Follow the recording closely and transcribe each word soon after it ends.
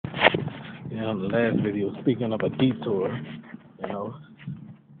On the last video, speaking of a detour, you know,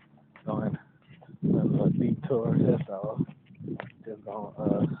 going a detour, that's all. Just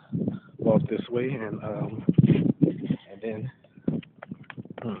gonna walk this way and then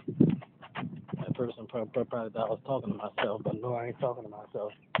that person probably thought I was talking to myself, but no, I ain't talking to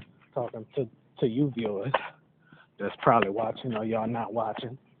myself. Talking to you viewers that's probably watching or y'all not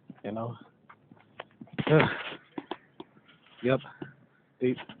watching, you know. Yep.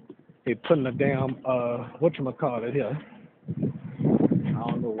 They putting the damn whatchamacallit here. I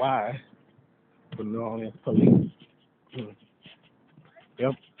don't know why. The New Orleans police.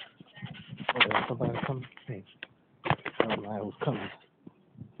 Yep. Oh, somebody coming. Hey. I don't know who's coming.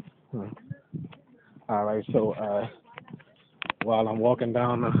 All right, so while I'm walking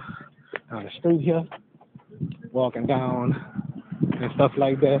down the street here, walking down and stuff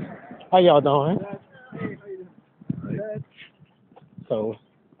like that. How y'all doing? Right. So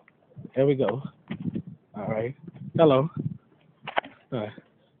here we go. All right. Hello.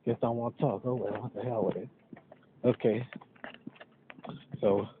 Guess I won't talk. Oh well, what the hell with it? Okay.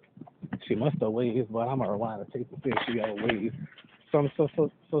 So she must have waved, but I'm gonna rewind the tape to see if she ever waved. So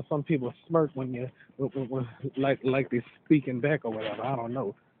some people smirk when like they speaking back or whatever. I don't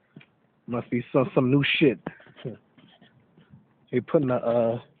know. Must be some new shit. They putting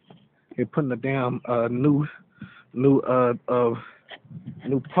the damn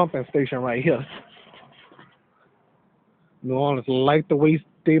new pumping station right here. New Orleans like to waste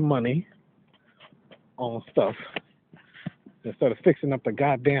their money on stuff instead of fixing up the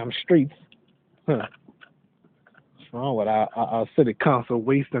goddamn streets. What's wrong with our city council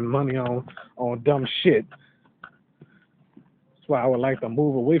wasting money on dumb shit? That's why I would like to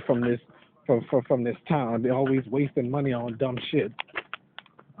move away from this from this town. They're always wasting money on dumb shit.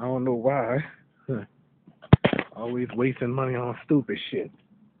 I don't know why. Always wasting money on stupid shit.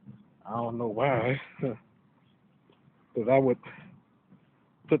 I don't know why. Because I would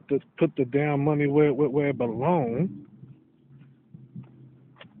put the damn money where it belongs.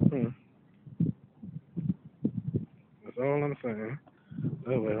 That's all I'm saying.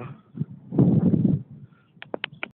 Oh well.